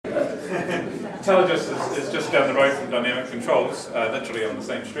Telogis is just down the road from Dynamic Controls, literally on the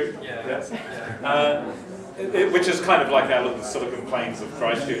same street. Yeah. Which is kind of like our little Silicon Plains of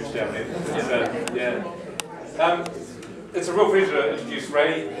Christchurch down there. It's a real pleasure to introduce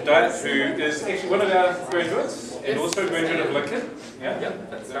Ray Hidayat, who is actually one of our graduates and also a graduate of Lincoln. Yeah,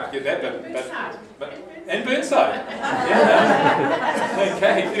 that's right. Get that, but and Burnside. Yeah.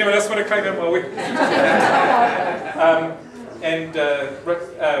 Okay. Anyone else want to claim in while we?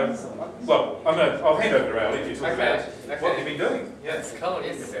 Well, I'll hand over to Ray. I'll let you talk about what you've been doing. Yes, cool.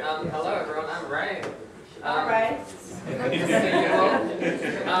 Yes. Hello everyone. I'm Ray. Hi, Ray. Good to see you all.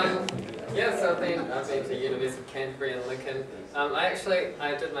 Yes, I've been to University of Canterbury and Lincoln. I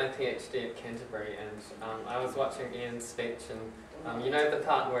did my PhD at Canterbury, and I was watching Ian's speech, and you know the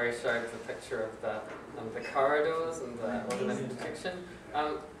part where he showed the picture of the corridors and the automatic detection.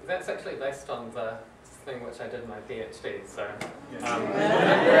 That's actually based on the thing which I did my PhD. So I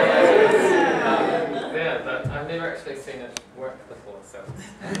didn't realise but I've never actually seen it work before, so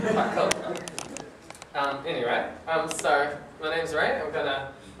it's quite cool. Anyway, so my name's Ray. I'm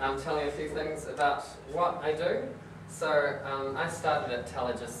gonna tell you a few things about what I do. So I started at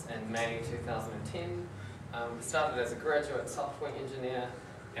Telogis in May 2010. Started as a graduate software engineer,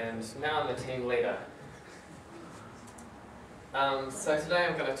 and now I'm a team leader. So today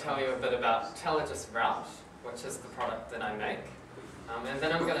I'm going to tell you a bit about Telogis Route, which is the product that I make. And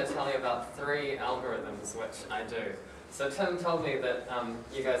then I'm going to tell you about 3 algorithms which I do. So Tim told me that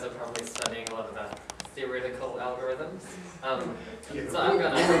you guys are probably studying a lot of the theoretical algorithms. So I'm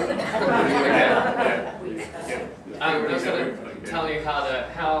going to tell you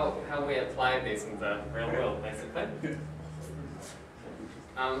how we apply these in the real world, basically.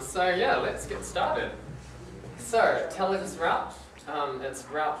 So yeah, let's get started. So Telogis Route, it's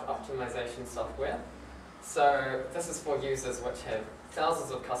route optimization software. So this is for users which have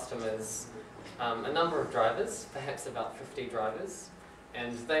thousands of customers, a number of drivers, perhaps about 50 drivers,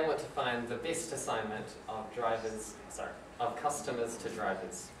 and they want to find the best assignment of customers to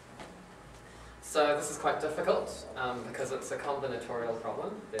drivers. So this is quite difficult because it's a combinatorial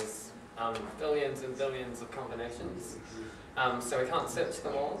problem. There's billions and billions of combinations, so we can't search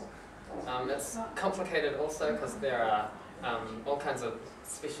them all. It's complicated also because there are all kinds of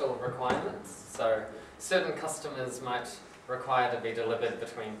special requirements. So certain customers might require to be delivered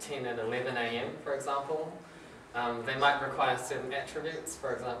between 10 and 11 AM, for example. They might require certain attributes.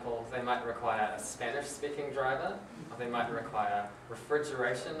 For example, they might require a Spanish-speaking driver, or they might require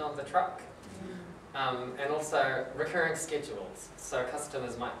refrigeration on the truck, and also recurring schedules. So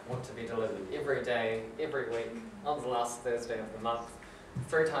customers might want to be delivered every day, every week, on the last Thursday of the month,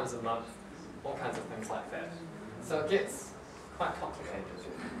 3 times a month, all kinds of things like that. So it gets quite complicated.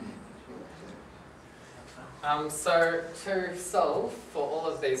 So to solve for all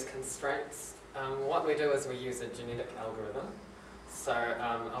of these constraints, what we do is we use a genetic algorithm. So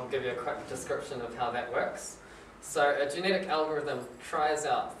I'll give you a quick description of how that works. So a genetic algorithm tries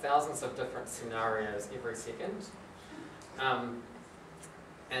out thousands of different scenarios every second.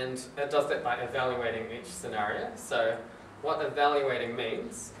 And it does that by evaluating each scenario. So what evaluating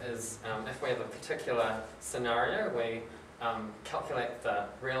means is if we have a particular scenario, we calculate the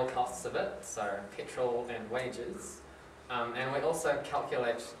real costs of it, so petrol and wages, and we also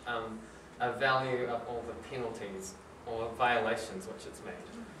calculate a value of all the penalties or violations which it's made.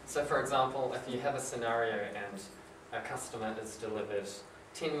 So for example, if you have a scenario and a customer is delivered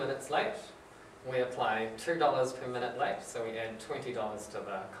 10 minutes late, we apply $2 per minute late, so we add $20 to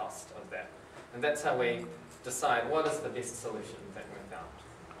the cost of that. And that's how we decide what is the best solution that we found.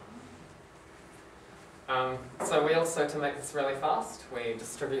 So we also, to make this really fast, we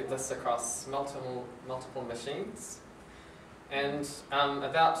distribute this across multiple machines. And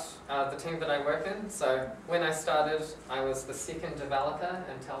about the team that I work in, so when I started, I was the 2nd developer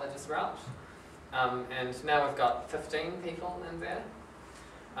in Telogis Route, and now we've got 15 people in there.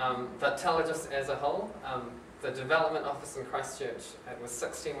 But Telogis as a whole, the development office in Christchurch, it was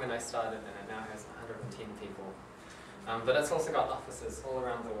 60 when I started, and it now has 110 people. But it's also got offices all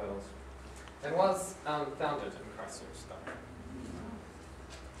around the world. It was founded in Christchurch, though.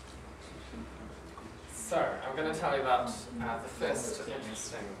 So, I'm going to tell you about the first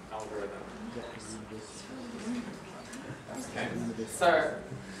interesting algorithm. Okay, so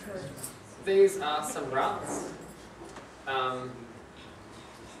these are some routes. The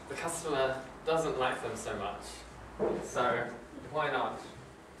customer doesn't like them so much, so why not?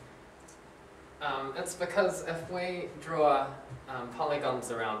 It's because if we draw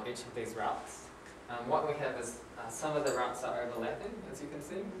polygons around each of these routes, what we have is some of the routes are overlapping, as you can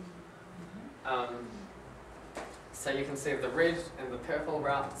see. So you can see the red and the purple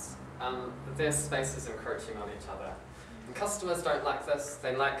routes their spaces encroaching on each other. And customers don't like this.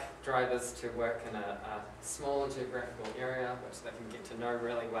 They like drivers to work in a small geographical area which they can get to know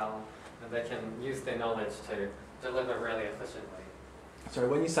really well, and they can use their knowledge to deliver really efficiently. Sorry,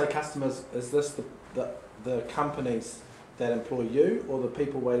 when you say customers, is this the companies that employ you or the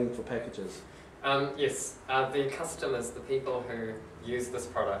people waiting for packages? Yes, the customers, the people who use this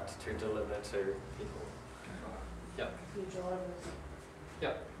product to deliver to people. Yep. Your drivers.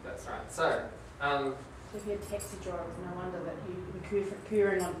 Yep, that's right. So, So if you're taxi drivers, no wonder that you're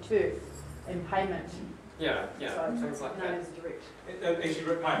incurring on turf in payment. yeah, So things like known that. as direct. Actually,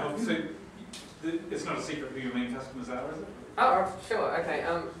 Rick might help. So it's not a secret who your main customers are, is it? Oh, sure, okay.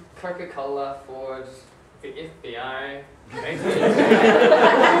 Coca-Cola, Ford, the FBI. Can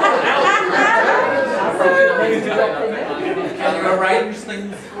you arrange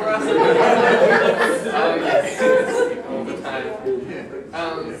things for us? Oh, yes, all the time.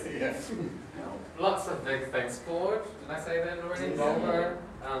 Lots of big things. Ford, did I say that already? Volvo,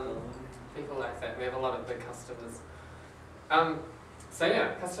 people like that. We have a lot of big customers. So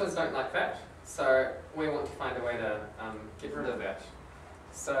yeah, customers don't like that. So we want to find a way to get rid of that.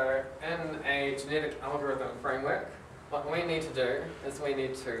 So in a genetic algorithm framework, what we need to do is we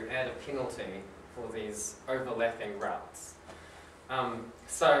need to add a penalty for these overlapping routes.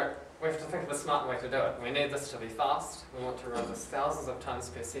 So we have to think of a smart way to do it. We need this to be fast. We want to run this thousands of times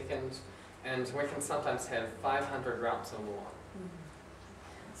per second, and we can sometimes have 500 routes or more.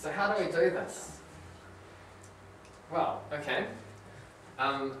 So how do we do this? Well, okay.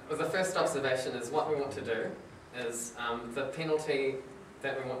 Well, the first observation is what we want to do is the penalty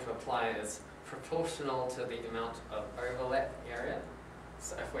that we want to apply is proportional to the amount of overlap area.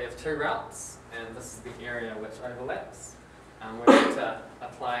 So if we have two routes, and this is the area which overlaps, we need to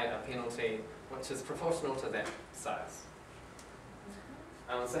apply a penalty which is proportional to that size.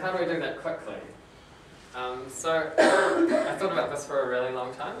 So how do we do that quickly? So I thought about this for a really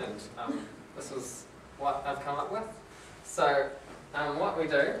long time, and this is what I've come up with. So what we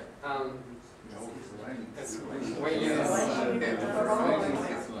do is we use...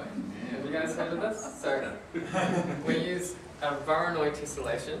 Have you guys heard of this? So we use a Voronoi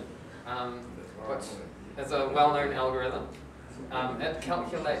tessellation, which is a well-known algorithm. It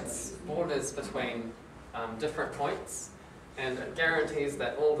calculates borders between different points, and it guarantees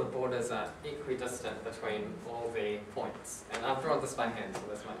that all the borders are equidistant between all the points. And I've drawn this by hand, so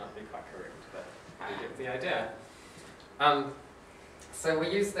this might not be quite correct, but you get the idea. So we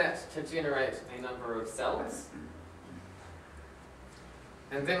use that to generate a number of cells.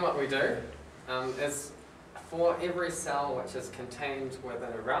 And then what we do is for every cell which is contained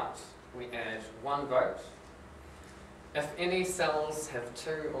within a route, we add one vote. If any cells have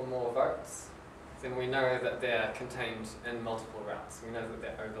two or more votes, then we know that they're contained in multiple routes. We know that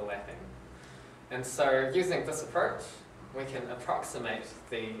they're overlapping. And so using this approach, we can approximate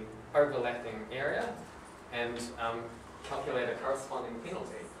the overlapping area and calculate a corresponding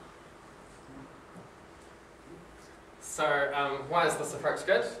penalty. So why is this approach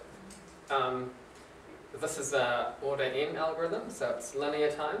good? This is a order n algorithm, so it's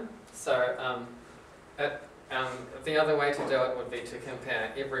linear time. So the other way to do it would be to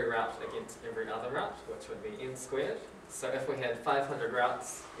compare every route against every other route, which would be n squared. So if we had 500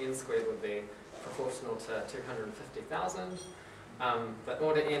 routes, n squared would be proportional to 250,000. But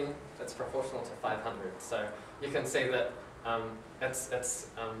order n, it's proportional to 500. So you can see that it's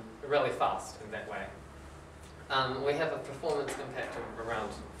really fast in that way. We have a performance impact of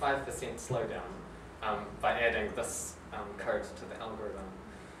around 5% slowdown by adding this code to the algorithm.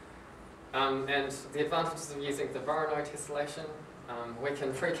 And the advantages of using the Voronoi tessellation, we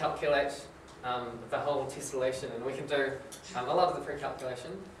can pre-calculate the whole tessellation, and we can do a lot of the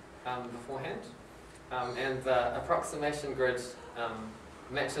pre-calculation beforehand. And the approximation grid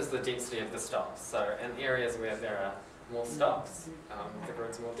matches the density of the stops. So in areas where there are more stops, the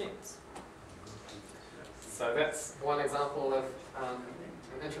grid's more dense. So that's one example of an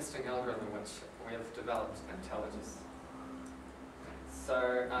interesting algorithm which we have developed at Telogis.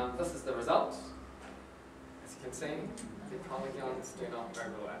 So this is the result. As you can see, the polygons do not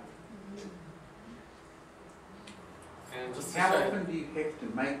overlap. And just to How show often do you have to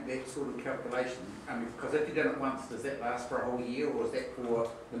make that sort of calculation? Because if you've done it once, does that last for a whole year, or is that for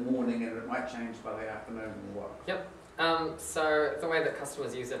the morning and it might change by the afternoon or what? Yep. So the way that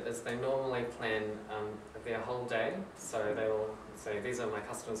customers use it is they normally plan their whole day. So they will say, these are my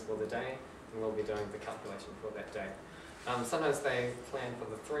customers for the day, and we'll be doing the calculation for that day. Sometimes they plan for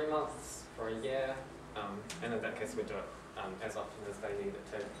the 3 months, for a year, and in that case we do it as often as they need it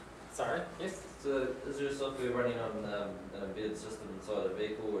to. Sorry, yes? So is your software running on an embedded system inside a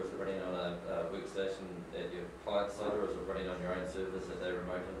vehicle, or is it running on a workstation at your client side, or is it running on your own servers that they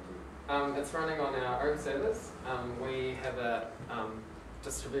remote into? It's running on our own servers. We have a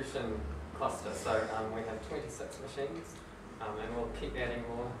distribution cluster, so we have 26 machines, and we'll keep adding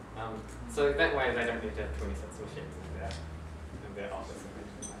more. So that way they don't need to have 26 machines in their office or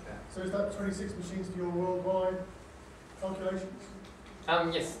anything like that. So is that 26 machines for your worldwide calculations?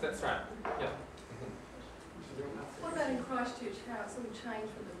 Yes, that's right. Yeah. What about in Christchurch, how it's all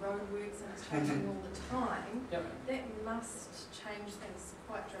changed with the roadworks and it's changing all the time? Yep. That must change things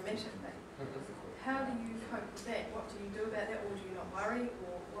quite dramatically. Mhm. How do you cope with that? What do you do about that, or do you not worry,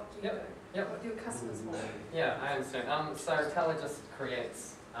 or what do you do? Yep. What do your customers want? Yeah, I understand. So Telogis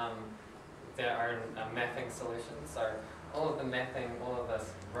creates their own mapping solution. So all of the mapping, all of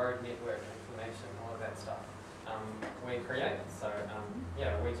this road network information, all of that stuff, we create. So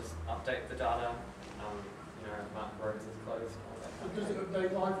yeah, we just update the data. Mark roads as closed and all that. But does it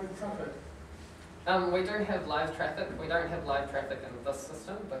update live with traffic? We do have live traffic. We don't have live traffic in this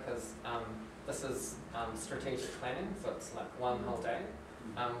system because this is strategic planning, so it's like one whole day.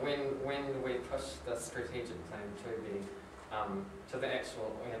 When we push the strategic plan to the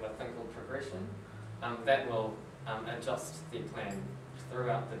actual, we have a thing called progression, that will adjust the plan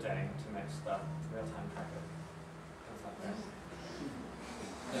throughout the day to match the real-time traffic. Things like that.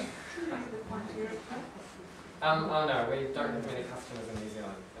 Oh no, we don't have many customers in New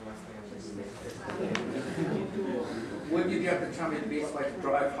Zealand. They're mostly in New Zealand. Would you be able to tell me the best way to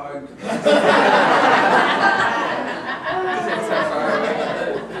drive home?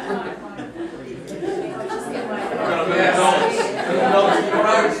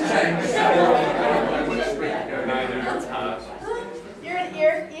 Roads change. It's hard.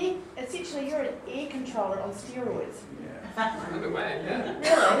 You're an air controller on steroids. In a way, yeah.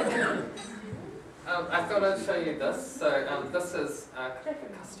 Really? I thought I'd show you this. So this is a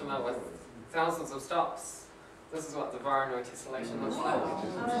customer with thousands of stops. This is what the Voronoi tessellation looks like.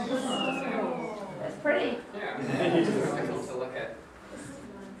 That's pretty. Yeah, it's difficult to look at.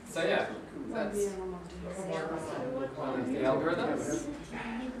 So yeah, that's one of the algorithms.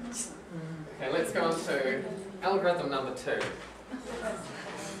 Okay, let's go on to algorithm number 2.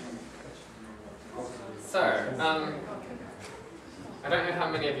 So, I don't know how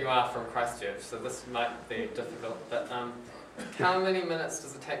many of you are from Christchurch, so this might be difficult, but how many minutes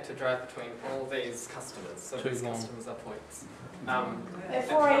does it take to drive between all these customers? So these customers are points. At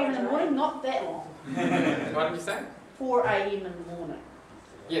 4 a.m. in the morning, not that long. What did you say? 4 a.m. in the morning.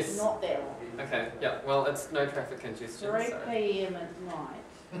 Yes. Not that long. Okay, yeah, well, it's no traffic congestion. 3 So, p.m. at night.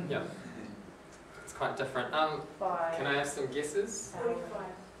 yeah, it's quite different. Can I have some guesses? 45.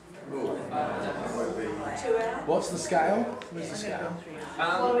 2 hours? What's the scale? Where's the scale? What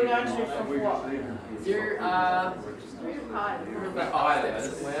are we going to do from what? You are Island. Ireland.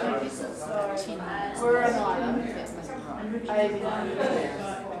 So, we're an island.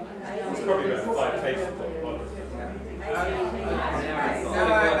 It's probably about 5 pages.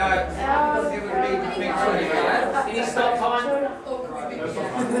 Can you stop time?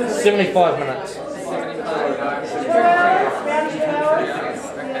 75 minutes.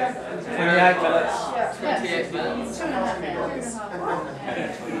 28 minutes. 28 minutes. 2.5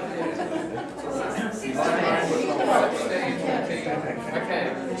 Okay.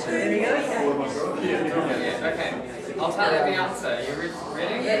 Okay. I'll tell you the answer. You ready?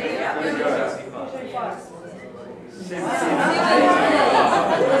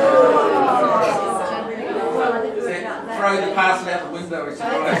 Throw the parcel out the window. It's right.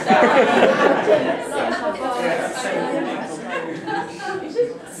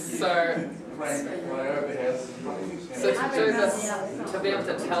 So to do this, to be able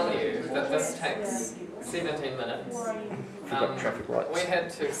to tell you that this takes 17 minutes, we had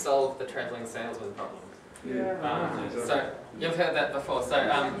to solve the travelling salesman problem. So you've heard that before. So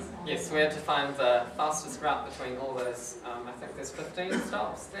yes, we had to find the fastest route between all those. I think there's 15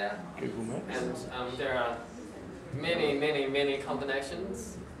 stops there, and there are many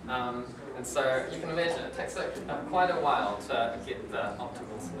combinations. And so you can imagine it takes quite a while to get the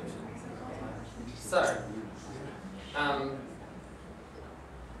optimal solution. So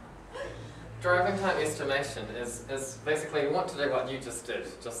driving time estimation is basically you want to do what you just did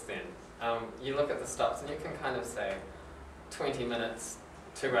just then. You look at the stops and you can kind of say 20 minutes,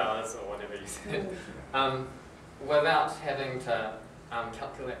 2 hours, or whatever you said, without having to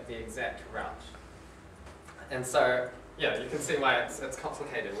calculate the exact route. And so, yeah, you can see why it's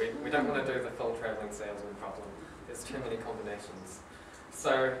complicated. We don't want to do the full travelling salesman problem. There's too many combinations.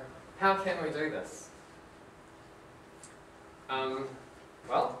 So, how can we do this?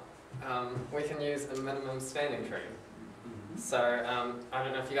 Well, we can use a minimum spanning tree. So I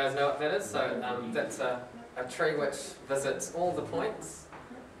don't know if you guys know what that is. So that's a tree which visits all the points,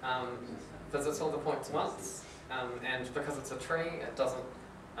 once, and because it's a tree, it doesn't,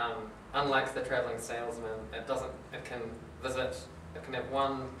 unlike the travelling salesman, it can have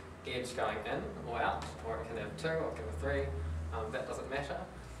one edge going in or out, or it can have two, or it can have three, that doesn't matter.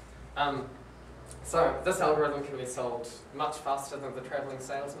 So this algorithm can be solved much faster than the travelling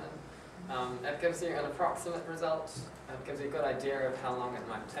salesman. It gives you an approximate result, it gives you a good idea of how long it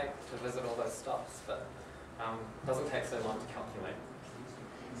might take to visit all those stops, but doesn't take so long to calculate.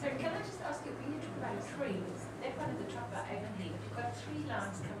 So can I just ask you, when you talk about trees, that one at the top about overhead, you've got three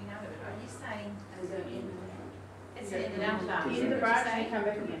lines coming out of it. Are you saying it's in and out line? You need the branch and come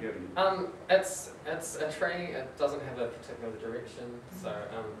back again. It's a tree, it doesn't have a particular direction, so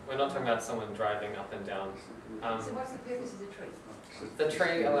we're not talking about someone driving up and down. So what's the purpose of the tree? The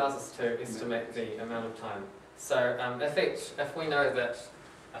tree allows us to estimate the amount of time. So if we know that,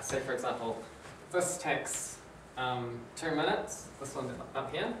 say for example, this takes 2 minutes, this one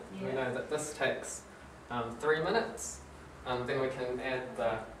up here, we know that this takes 3 minutes, then we can add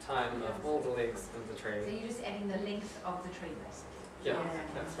the time of all the legs in the tree. So you're just adding the length of the tree, basically? Yeah,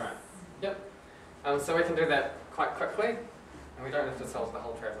 that's right. Yep. So we can do that quite quickly, and we don't have to solve the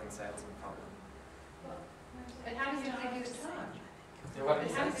whole travelling salesman problem. But how does it give you a time? Yeah, what But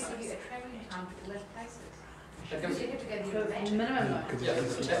is how that? does it give you a travelling time to all those places? It Because gives- you have to go to your The minimum though. Yeah.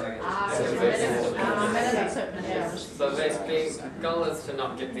 Minimum certain hours. So the goal is to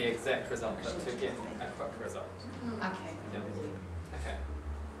not get the exact result, but to get a quick result. Okay. Yep.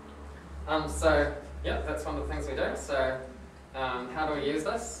 Okay. So yeah, that's one of the things we do. So how do we use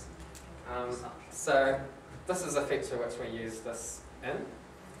this? So this is a feature which we use this in.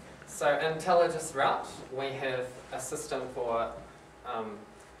 So in Telogis route, we have a system for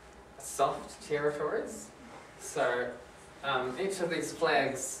soft territories. So each of these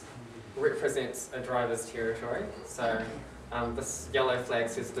flags represents a driver's territory. So this yellow flag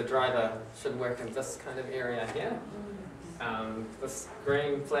says the driver should work in this kind of area here. This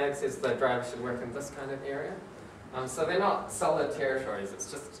green flag says the driver should work in this kind of area. So they're not solid territories,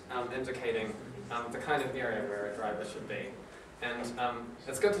 it's just indicating the kind of area where a driver should be. And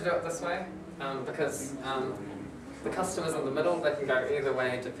it's good to do it this way because the customers in the middle, they can go either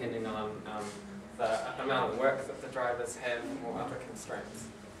way depending on the amount of work that the drivers have or other constraints.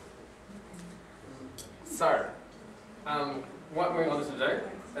 So, what we wanted to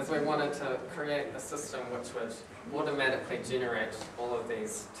do is we wanted to create a system which would automatically generate all of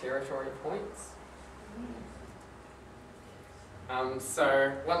these territory points.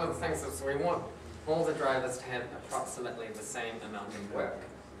 So one of the things is we want all the drivers to have approximately the same amount of work.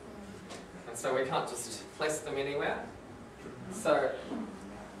 And so we can't just place them anywhere. So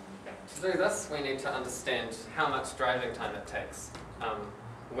to do this, we need to understand how much driving time it takes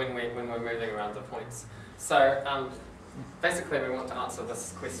when we're moving around the points. So basically we want to answer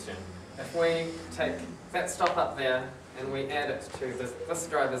this question. If we take that stop up there and we add it to this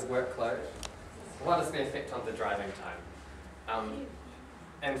driver's workload, what is the effect on the driving time?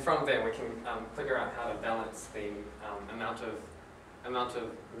 And from there we can figure out how to balance the amount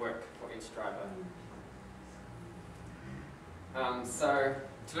of work for each driver. So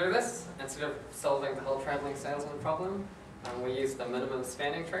to do this, instead of solving the whole travelling salesman problem, we use the minimum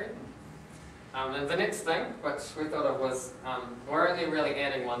spanning tree. And the next thing, which we thought of was, we're only really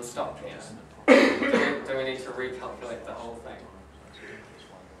adding one stop here. Do we need to recalculate the whole thing?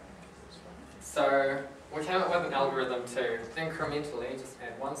 So we came up with an algorithm to incrementally just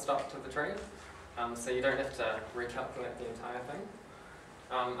add one stop to the tree, so you don't have to recalculate the entire thing.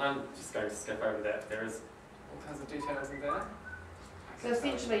 I'm just going to skip over that. There is all kinds of details in there. So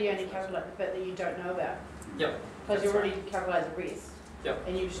essentially you only calculate the bit that you don't know about. Yep. Because you already calculated the rest. Yep.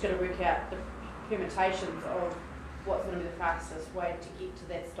 And you've just got to work out the permutations of what's going to be the fastest way to get to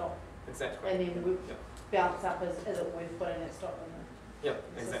that stop. Exactly. And then we balance up, is it worth putting that stop in there? Yep,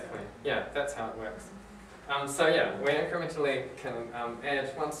 exactly. Yeah, that's how it works. So yeah, we incrementally can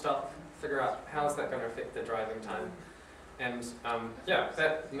add one stop, figure out how is that going to affect the driving time. And yeah,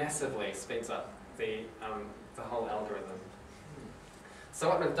 that massively speeds up the whole algorithm. So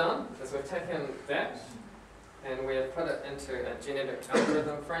what we've done is we've taken that and we have put it into a genetic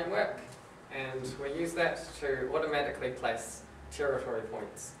algorithm framework, and we use that to automatically place territory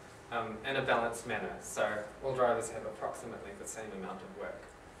points in a balanced manner, so all drivers have approximately the same amount of work.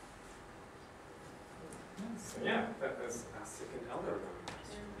 So yeah, that is our second algorithm.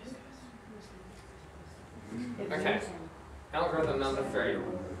 Okay, algorithm number 3.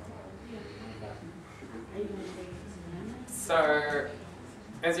 So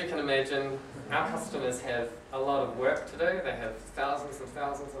as you can imagine, our customers have a lot of work to do. They have thousands and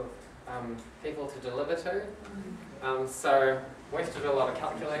thousands of people to deliver to. So we have to do a lot of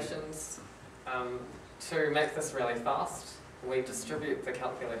calculations. To make this really fast, we distribute the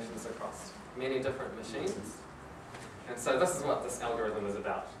calculations across many different machines. And so this is what this algorithm is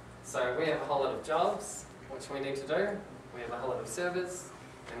about. So we have a whole lot of jobs which we need to do. We have a whole lot of servers,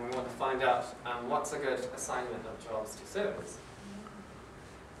 and we want to find out what's a good assignment of jobs to servers.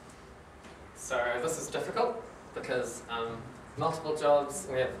 So this is difficult because multiple jobs,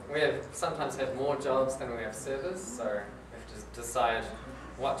 we sometimes have more jobs than we have servers, so we have to decide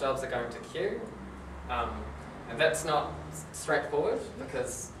what jobs are going to queue. And that's not straightforward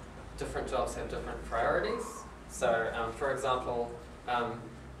because different jobs have different priorities. So for example,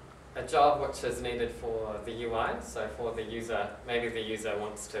 a job which is needed for the UI, so for the user, maybe the user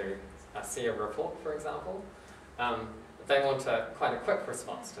wants to see a report, for example, they want quite a quick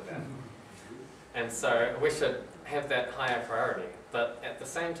response to that. And so we should have that higher priority. But at the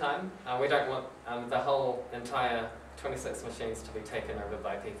same time, we don't want the whole entire 26 machines to be taken over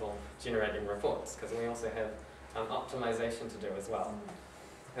by people generating reports, because we also have optimization to do as well.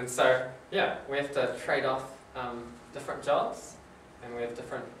 And so, yeah, we have to trade off different jobs, and we have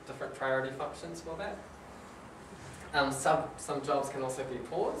different priority functions for that. Some jobs can also be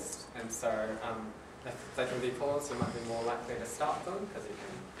paused, and so if they can be paused, you might be more likely to start them, because you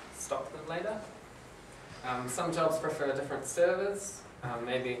can stop them later. Some jobs prefer different servers.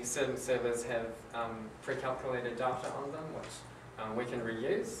 Maybe certain servers have pre-calculated data on them, which we can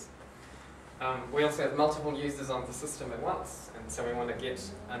reuse. We also have multiple users on the system at once, and so we want to get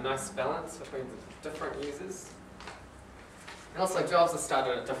a nice balance between the different users. And also jobs are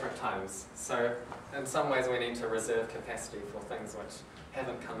started at different times, so in some ways we need to reserve capacity for things which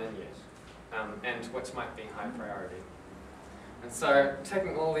haven't come in yet, and which might be high priority. And so,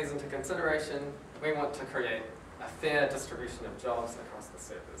 taking all these into consideration, we want to create a fair distribution of jobs across the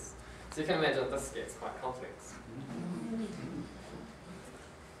servers. So you can imagine this gets quite complex.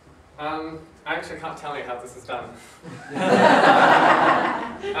 I actually can't tell you how this is done.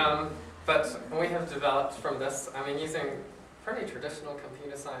 But we have developed from this, using pretty traditional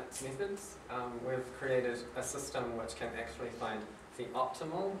computer science methods, we've created a system which can actually find the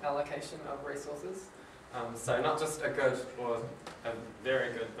optimal allocation of resources. So not just a good or a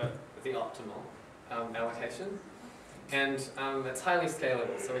very good, but the optimal allocation. And it's highly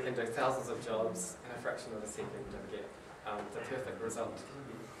scalable, so we can do thousands of jobs in a fraction of a second and get the perfect result.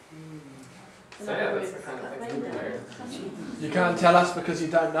 So yeah, that's the kind of thing we do. You can't tell us because you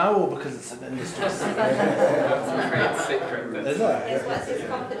don't know, or because it's an industry secret? That's a great secret. Is it? That's why it's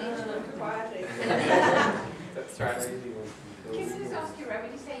confidential and proprietary. That's right. Can I just ask you, Ray,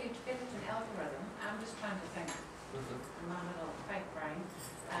 when you say you developed an algorithm, I'm just trying to think, in my little fake brain,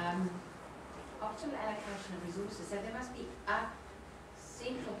 optimal allocation of resources, so there must be a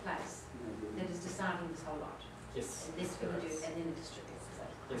central place that is deciding this whole lot. Yes. And this will do, and then it distributes. So.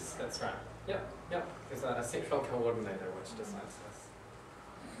 Yes, that's right. Yep. There's a central coordinator which decides this.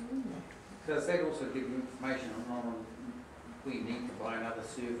 Does that also give you information on we need to buy another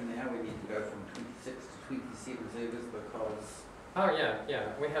server now? We need to go from 26 to 27 servers because... Oh yeah.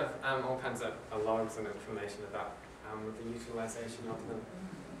 We have all kinds of logs and information about the utilisation of them.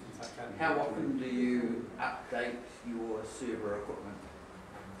 Things like that. How often do you update your server equipment?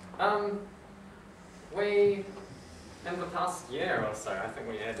 In the past year or so, I think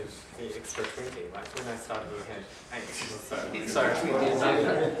we added the extra 20. Like when I started, we had 8 or so.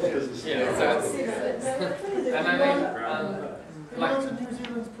 And Like New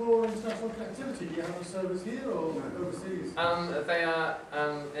Zealand's poor international connectivity, do you have the servers here or overseas? They are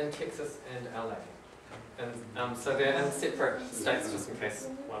in Texas and LA. And so they're in separate states just in case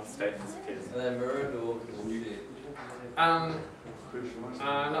one state disappears. Are they mirrored or shared?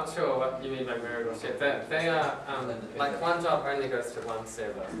 I'm not sure what you mean by mirrored or shared. They are, like one job only goes to one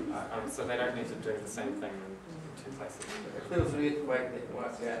server, so they don't need to do the same thing in 2 places. If there was an earthquake that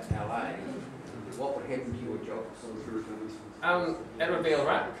wiped out in LA, what would happen to your jobs? It would be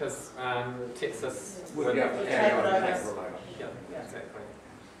alright because Texas would be able to carry on. Yeah, exactly.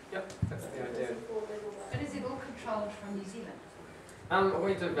 Yep, that's the idea. But is it all controlled from New Zealand?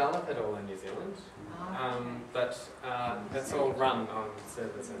 We develop it all in New Zealand, but it's all run on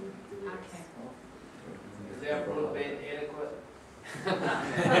servers in the US. Okay. Is our broadband adequate? I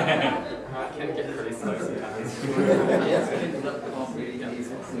can get pretty slow sometimes.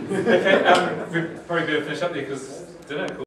 Okay, we'd probably better finish up there because dinner.